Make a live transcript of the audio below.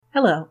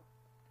Hello.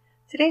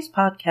 Today's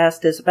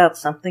podcast is about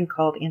something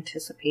called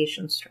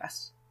anticipation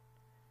stress.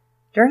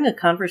 During a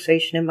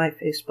conversation in my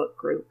Facebook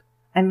group,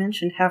 I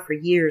mentioned how for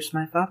years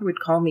my father would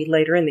call me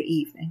later in the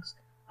evenings,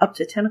 up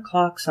to 10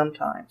 o'clock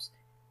sometimes,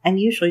 and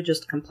usually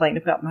just complain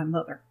about my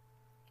mother.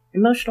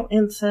 Emotional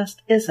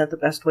incest isn't the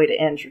best way to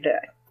end your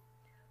day.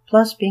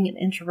 Plus, being an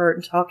introvert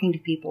and talking to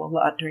people a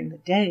lot during the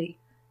day,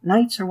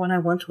 nights are when I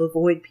want to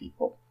avoid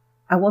people.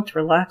 I want to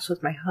relax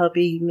with my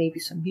hubby, maybe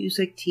some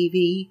music,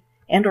 TV,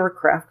 and or a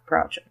craft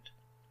project.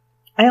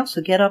 I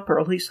also get up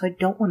early, so I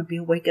don't want to be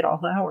awake at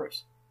all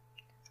hours.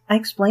 I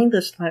explained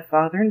this to my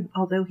father, and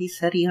although he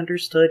said he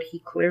understood, he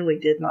clearly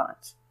did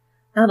not.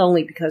 Not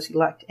only because he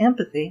lacked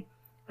empathy,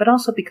 but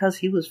also because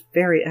he was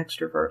very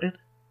extroverted.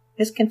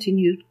 His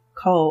continued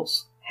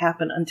calls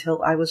happened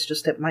until I was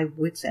just at my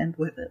wit's end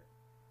with it.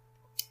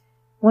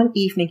 One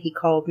evening he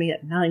called me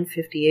at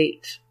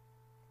 9:58.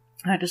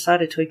 I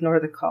decided to ignore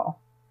the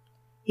call.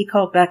 He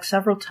called back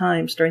several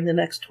times during the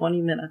next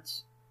 20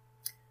 minutes.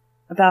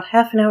 About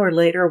half an hour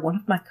later, one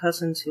of my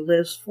cousins who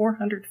lives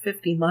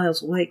 450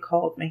 miles away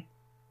called me.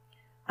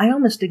 I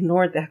almost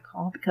ignored that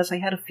call because I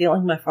had a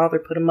feeling my father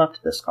put him up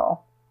to this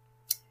call.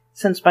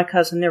 Since my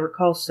cousin never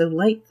calls so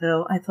late,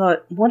 though, I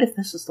thought, what if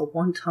this is the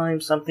one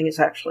time something is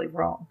actually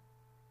wrong?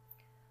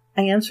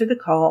 I answered the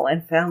call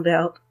and found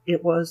out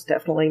it was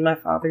definitely my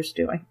father's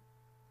doing.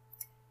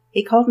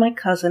 He called my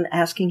cousin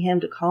asking him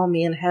to call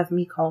me and have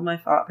me call my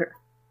father.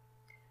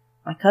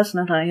 My cousin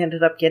and I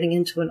ended up getting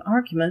into an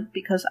argument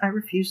because I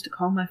refused to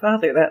call my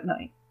father that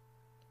night.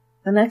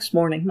 The next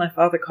morning, my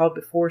father called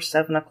before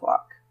 7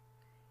 o'clock.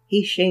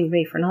 He shamed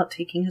me for not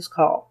taking his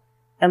call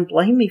and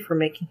blamed me for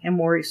making him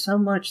worry so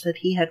much that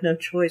he had no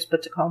choice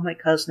but to call my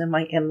cousin and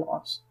my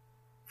in-laws.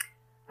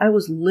 I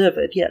was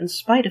livid, yet in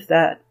spite of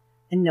that,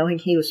 and knowing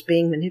he was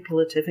being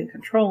manipulative and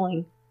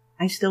controlling,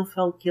 I still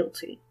felt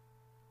guilty.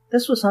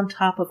 This was on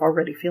top of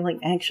already feeling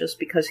anxious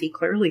because he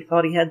clearly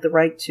thought he had the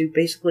right to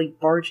basically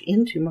barge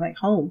into my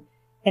home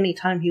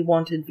anytime he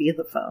wanted via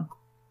the phone.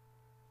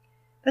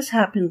 This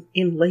happened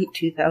in late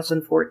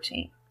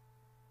 2014.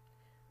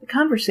 The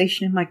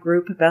conversation in my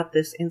group about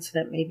this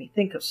incident made me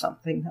think of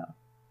something, though.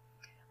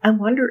 I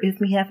wonder if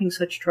me having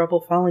such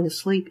trouble falling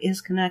asleep is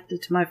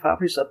connected to my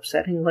father's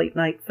upsetting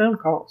late-night phone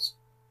calls.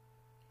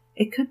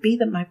 It could be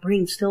that my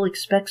brain still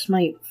expects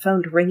my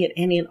phone to ring at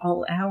any and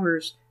all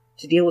hours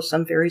to deal with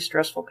some very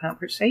stressful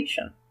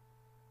conversation.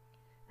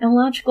 Now,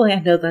 logically, I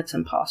know that's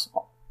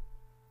impossible.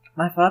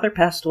 My father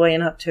passed away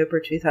in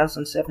October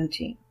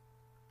 2017.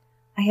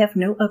 I have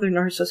no other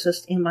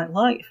narcissist in my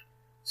life,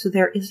 so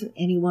there isn't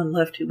anyone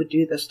left who would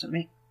do this to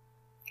me.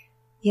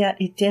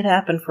 Yet it did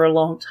happen for a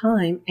long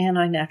time, and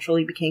I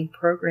naturally became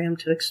programmed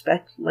to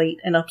expect late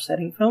and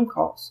upsetting phone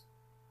calls.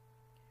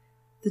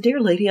 The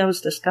dear lady I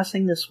was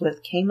discussing this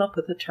with came up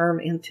with the term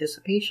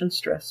anticipation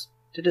stress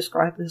to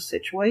describe this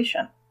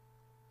situation.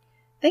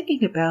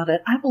 Thinking about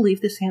it, I believe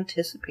this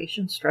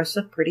anticipation stress is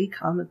a pretty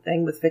common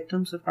thing with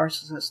victims of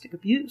narcissistic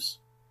abuse.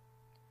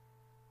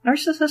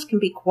 Narcissists can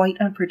be quite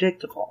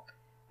unpredictable,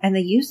 and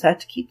they use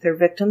that to keep their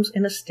victims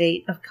in a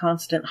state of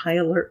constant high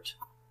alert.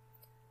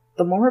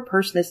 The more a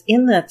person is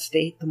in that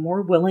state, the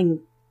more willing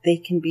they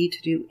can be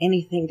to do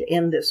anything to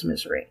end this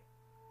misery.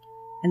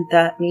 And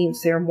that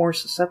means they are more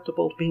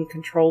susceptible to being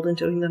controlled and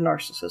doing the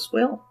narcissist's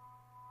will.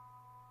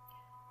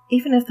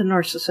 Even if the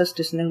narcissist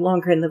is no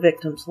longer in the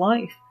victim's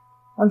life,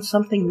 when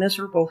something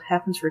miserable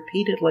happens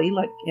repeatedly,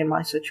 like in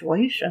my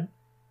situation,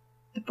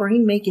 the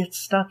brain may get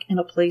stuck in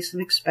a place of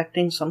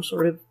expecting some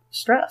sort of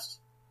stress.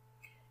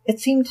 It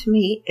seemed to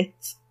me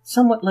it's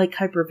somewhat like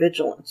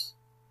hypervigilance.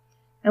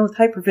 And with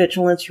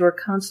hypervigilance, you are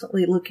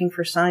constantly looking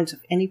for signs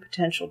of any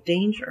potential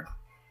danger.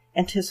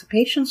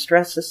 Anticipation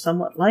stress is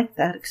somewhat like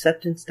that,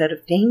 except instead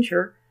of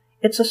danger,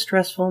 it's a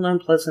stressful and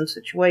unpleasant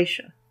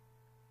situation.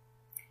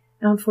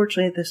 Now,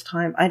 unfortunately, at this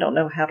time, I don't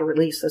know how to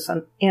release this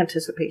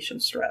anticipation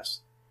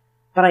stress,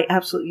 but I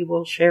absolutely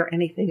will share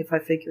anything if I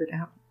figure it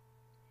out.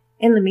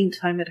 In the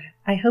meantime,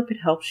 I hope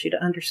it helps you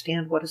to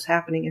understand what is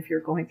happening if you're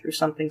going through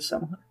something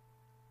similar.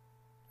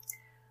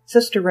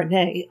 Sister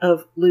Renee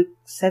of Luke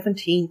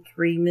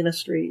 17:3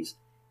 Ministries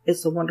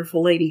is the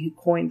wonderful lady who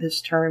coined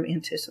this term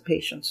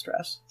anticipation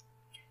stress.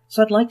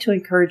 So I'd like to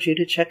encourage you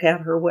to check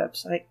out her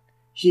website.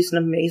 She's an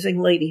amazing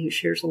lady who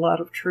shares a lot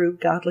of true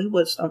godly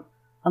wisdom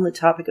on the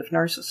topic of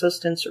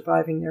narcissists and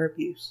surviving their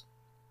abuse.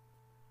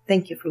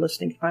 Thank you for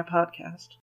listening to my podcast.